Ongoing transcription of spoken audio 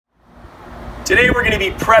Today we're going to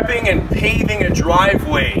be prepping and paving a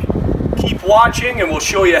driveway. Keep watching and we'll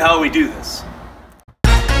show you how we do this.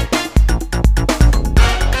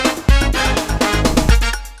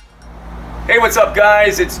 Hey, what's up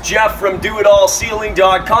guys? It's Jeff from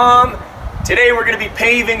doitallsealing.com. Today we're going to be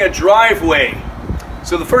paving a driveway.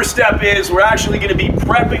 So the first step is we're actually going to be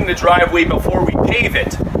prepping the driveway before we pave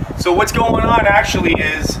it. So what's going on actually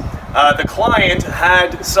is the client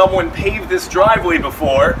had someone pave this driveway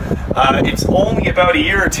before. It's only about a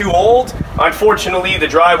year or two old. Unfortunately, the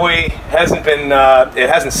driveway hasn't been, it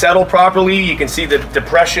hasn't settled properly. You can see the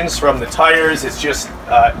depressions from the tires. It's just,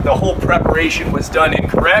 the whole preparation was done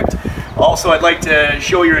incorrect. Also, I'd like to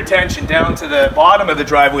show your attention down to the bottom of the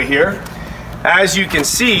driveway here. As you can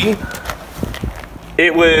see,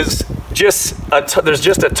 it was just, there's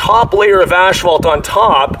just a top layer of asphalt on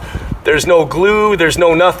top. There's no glue, there's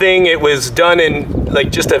no nothing. It was done in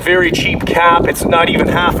like just a very cheap cap. It's not even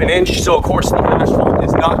half an inch, so of course the asphalt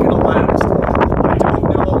is not gonna last. I don't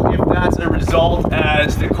know if that's a result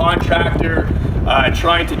as the contractor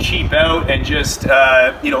trying to cheap out and just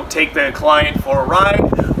take the client for a ride,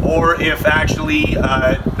 or if actually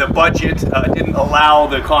the budget didn't allow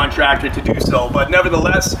the contractor to do so. But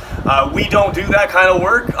nevertheless, we don't do that kind of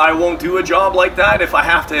work. I won't do a job like that if I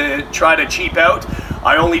have to try to cheap out.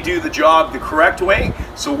 I only do the job the correct way.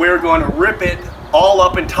 So we're going to rip it all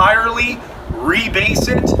up entirely, rebase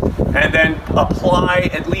it, and then apply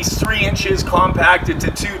at least 3 inches compacted to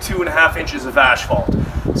 2.5 inches of asphalt.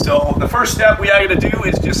 So the first step we got to do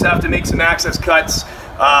is just have to make some access cuts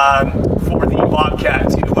for the Bobcat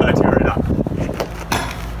to tear it up.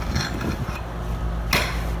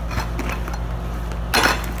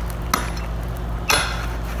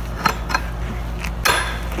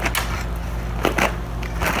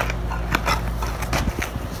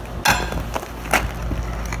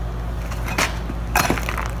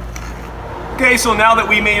 Okay, so now that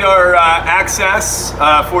we made our access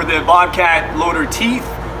for the Bobcat loader teeth,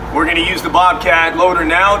 we're going to use the Bobcat loader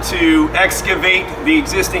now to excavate the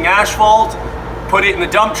existing asphalt, put it in the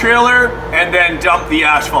dump trailer, and then dump the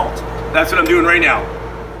asphalt. That's what I'm doing right now.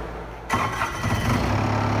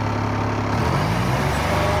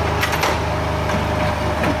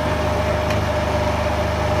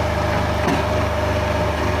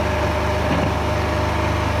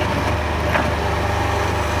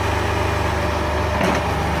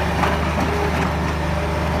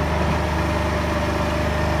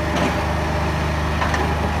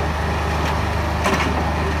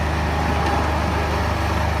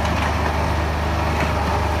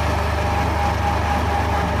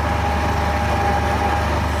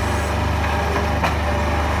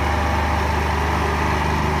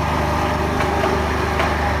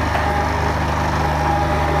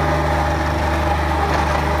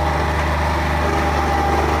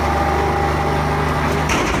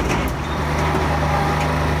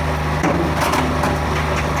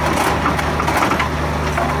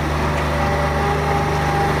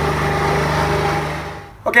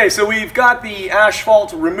 Okay, so we've got the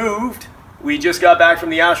asphalt removed. We just got back from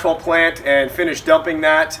the asphalt plant and finished dumping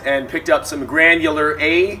that and picked up some granular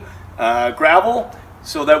A gravel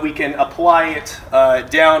so that we can apply it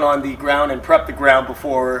down on the ground and prep the ground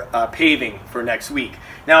before paving for next week.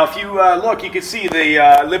 Now if you look, you can see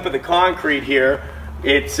the lip of the concrete here.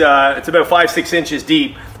 It's about 5-6 inches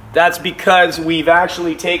deep. That's because we've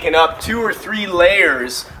actually taken up 2 or 3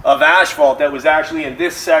 layers of asphalt that was actually in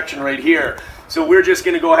this section right here. So we're just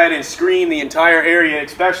going to go ahead and screen the entire area,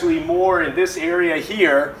 especially more in this area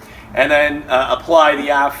here, and then apply the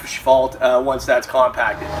asphalt once that's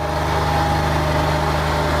compacted.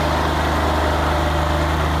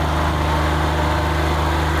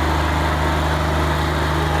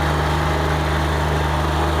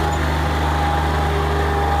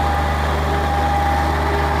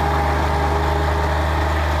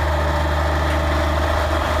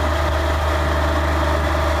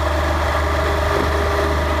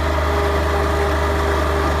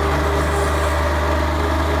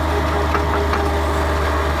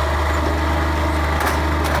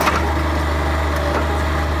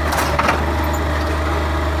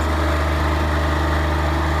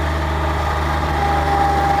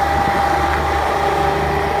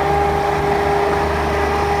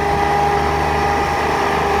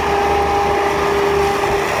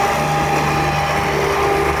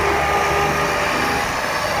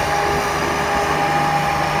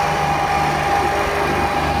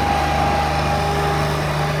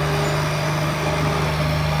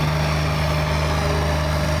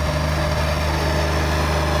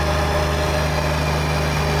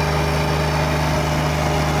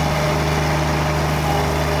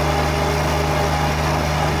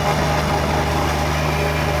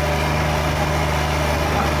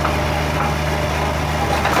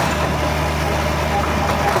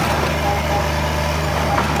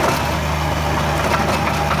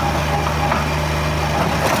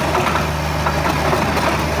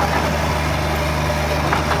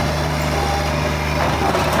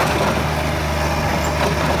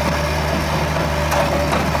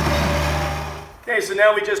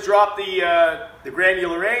 now we just drop the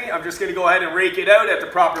granular A. I'm just going to go ahead and rake it out at the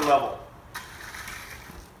proper level.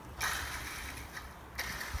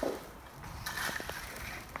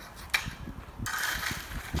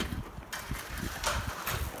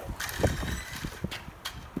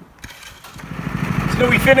 So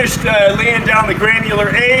we finished laying down the granular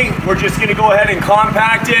A. We're just going to go ahead and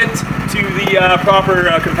compact it to the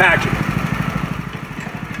proper compaction.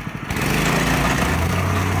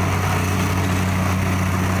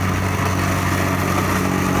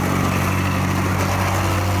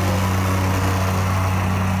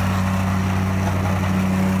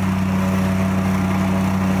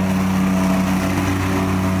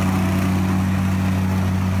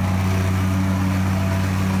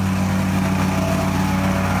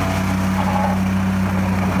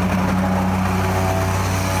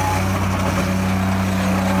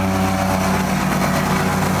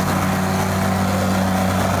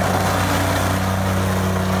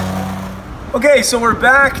 Okay, so we're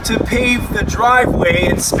back to pave the driveway.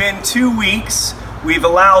 It's been 2 weeks. We've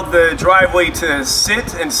allowed the driveway to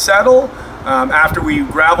sit and settle after we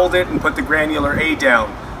gravelled it and put the granular A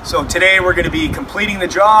down. So today we're going to be completing the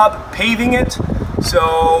job, paving it.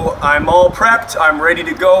 So I'm all prepped, I'm ready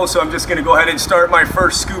to go. So I'm just going to go ahead and start my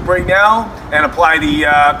first scoop right now and apply the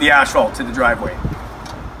asphalt to the driveway.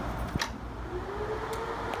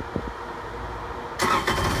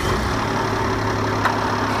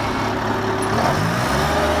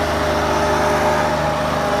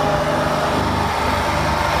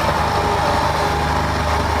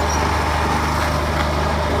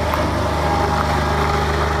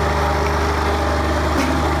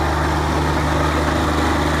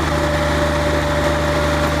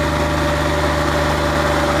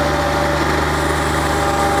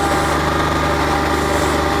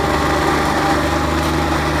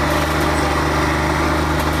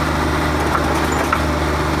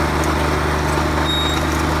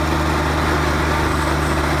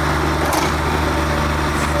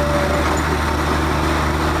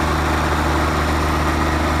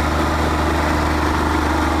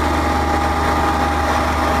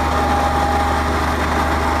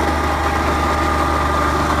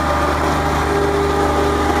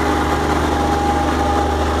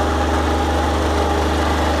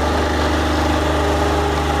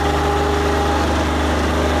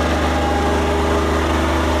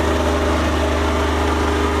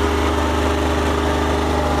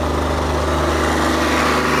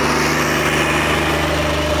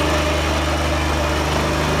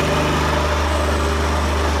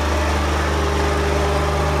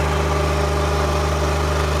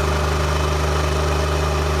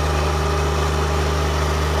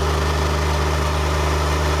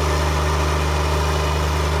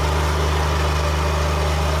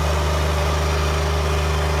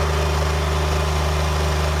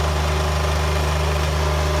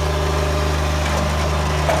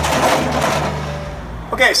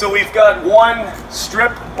 Okay, so we've got one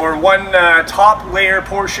strip or one top layer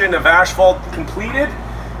portion of asphalt completed.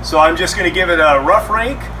 So I'm just going to give it a rough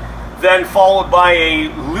rake, then followed by a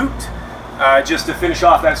lute just to finish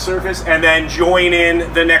off that surface, and then join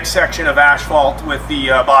in the next section of asphalt with the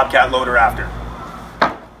Bobcat loader after.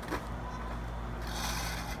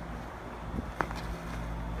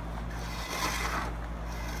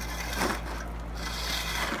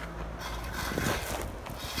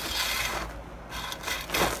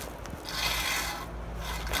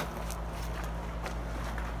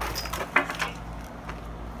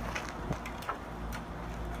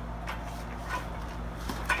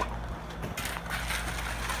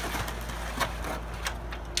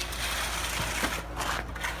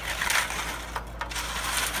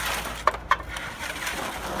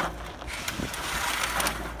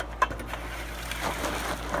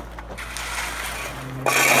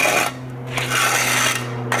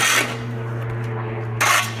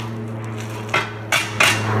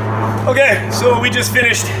 Okay, so we just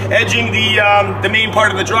finished edging the main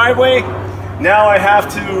part of the driveway. Now I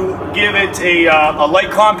have to give it a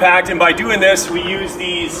light compact, and by doing this we use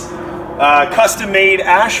these custom-made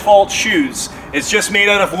asphalt shoes. It's just made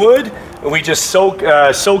out of wood, and we just soak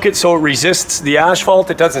it so it resists the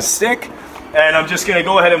asphalt, it doesn't stick. And I'm just going to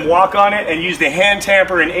go ahead and walk on it and use the hand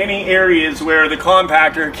tamper in any areas where the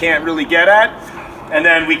compactor can't really get at. And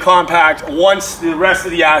then we compact once the rest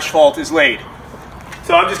of the asphalt is laid.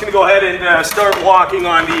 So I'm just going to go ahead and start walking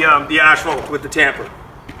on the asphalt with the tamper.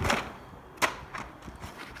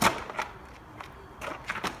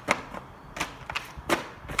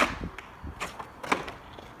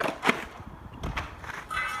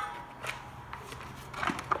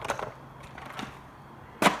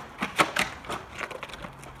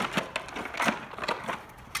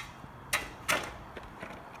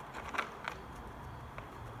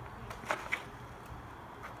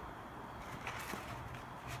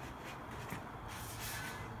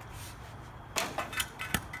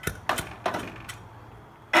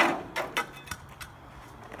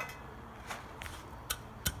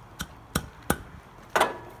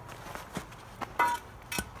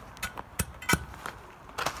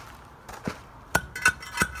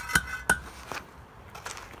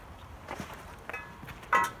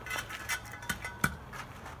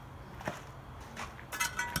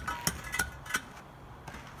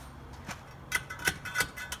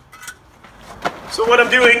 So what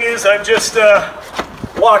I'm doing is I'm just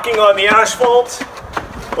walking on the asphalt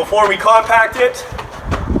before we compact it.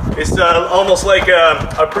 It's almost like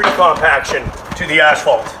a pre-compaction to the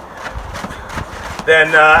asphalt.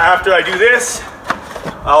 Then after I do this,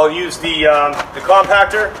 I'll use the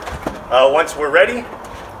compactor once we're ready,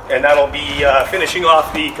 and that'll be finishing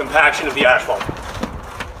off the compaction of the asphalt.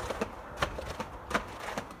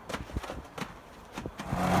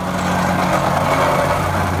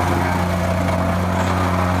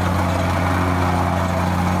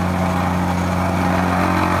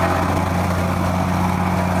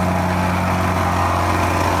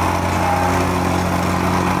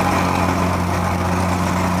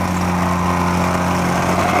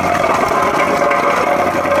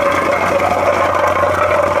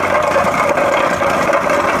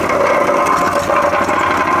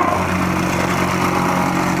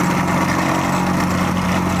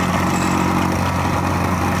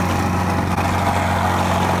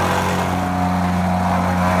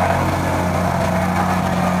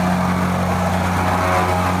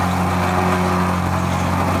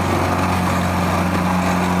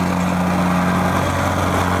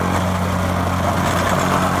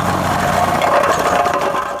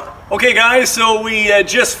 Okay guys, so we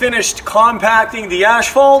just finished compacting the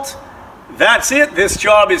asphalt. That's it, this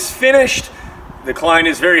job is finished. The client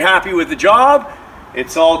is very happy with the job.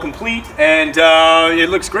 It's all complete and it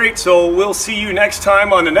looks great. So we'll see you next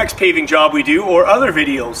time on the next paving job we do or other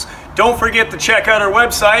videos. Don't forget to check out our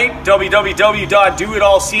website,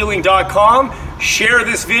 www.doitallsealing.com. Share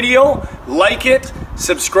this video, like it,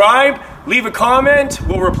 subscribe, leave a comment.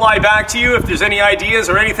 We'll reply back to you if there's any ideas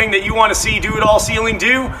or anything that you want to see Do It All Sealing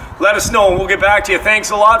do. Let us know and we'll get back to you. Thanks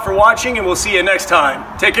a lot for watching and we'll see you next time.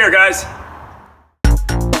 Take care, guys.